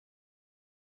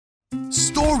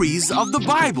Stories of the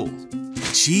Bible.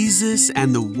 Jesus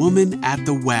and the Woman at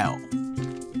the Well.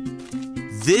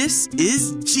 This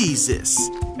is Jesus,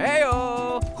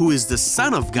 Heyo! who is the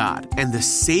Son of God and the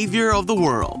Savior of the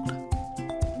world.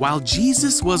 While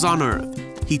Jesus was on earth,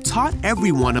 he taught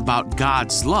everyone about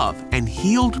God's love and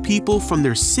healed people from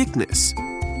their sickness.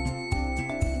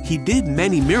 He did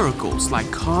many miracles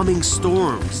like calming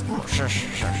storms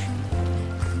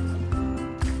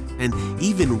and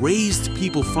even raised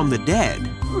people from the dead.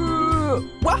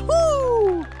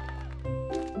 Wahoo!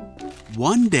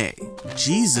 One day,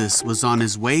 Jesus was on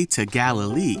his way to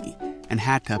Galilee and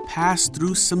had to pass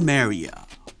through Samaria.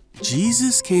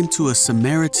 Jesus came to a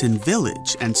Samaritan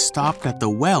village and stopped at the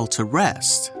well to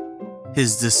rest.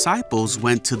 His disciples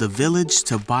went to the village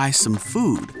to buy some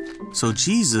food, so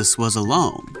Jesus was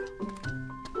alone.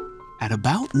 At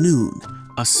about noon,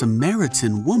 a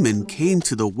Samaritan woman came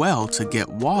to the well to get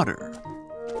water.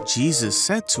 Jesus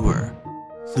said to her,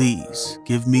 "Please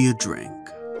give me a drink."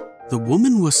 The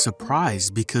woman was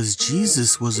surprised because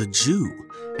Jesus was a Jew,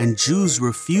 and Jews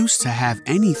refused to have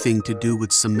anything to do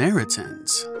with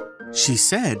Samaritans. She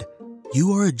said,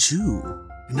 "You are a Jew,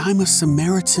 and I'm a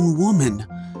Samaritan woman.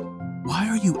 Why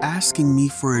are you asking me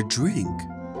for a drink?"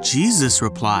 Jesus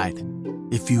replied,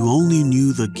 "If you only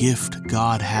knew the gift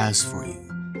God has for you,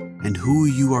 and who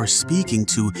you are speaking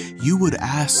to, you would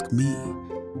ask me,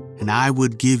 and I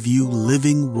would give you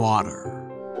living water."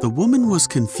 The woman was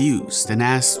confused and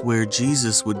asked where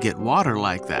Jesus would get water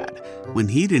like that when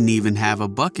he didn't even have a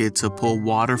bucket to pull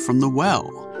water from the well.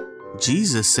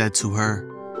 Jesus said to her,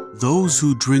 "Those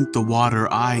who drink the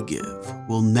water I give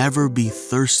will never be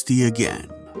thirsty again.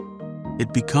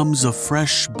 It becomes a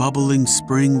fresh, bubbling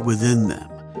spring within them,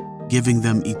 giving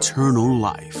them eternal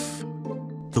life."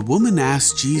 The woman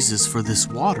asked Jesus for this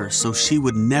water so she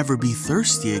would never be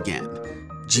thirsty again.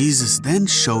 Jesus then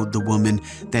showed the woman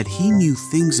that he knew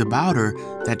things about her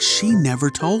that she never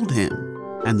told him.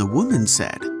 And the woman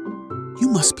said, "You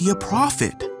must be a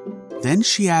prophet." Then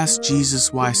she asked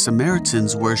Jesus why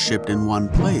Samaritans worshipped in one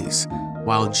place,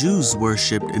 while Jews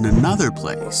worshipped in another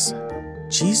place.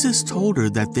 Jesus told her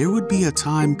that there would be a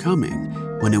time coming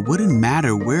when it wouldn't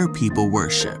matter where people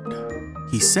worshipped.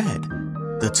 He said,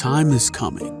 "The time is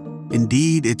coming.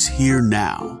 Indeed, it's here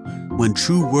now, when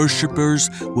true worshipers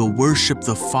will worship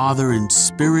the Father in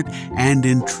spirit and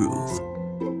in truth.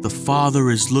 The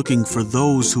Father is looking for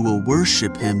those who will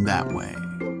worship him that way."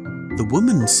 The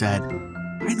woman said,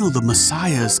 "I know the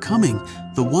Messiah is coming,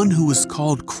 the one who is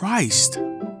called Christ.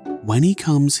 When he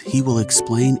comes, he will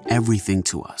explain everything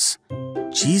to us."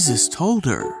 Jesus told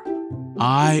her,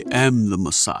 "I am the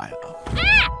Messiah."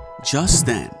 Just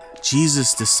then,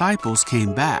 Jesus' disciples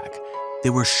came back. They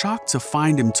were shocked to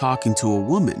find him talking to a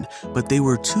woman, but they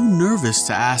were too nervous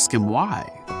to ask him why.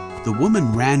 The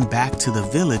woman ran back to the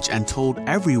village and told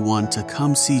everyone to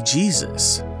come see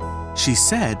Jesus. She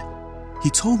said, "He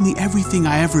told me everything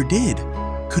I ever did.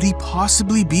 Could he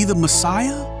possibly be the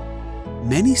Messiah?"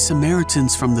 Many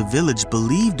Samaritans from the village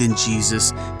believed in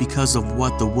Jesus because of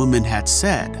what the woman had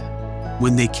said.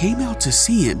 When they came out to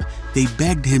see him, they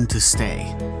begged him to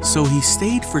stay. So he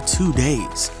stayed for 2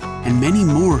 days, and many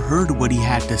more heard what he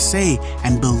had to say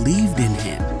and believed in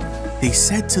him. They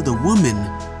said to the woman,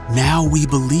 "Now we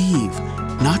believe,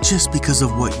 not just because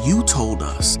of what you told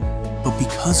us, but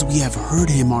because we have heard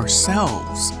him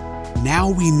ourselves. Now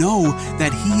we know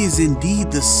that he is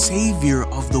indeed the Savior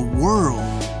of the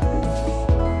world."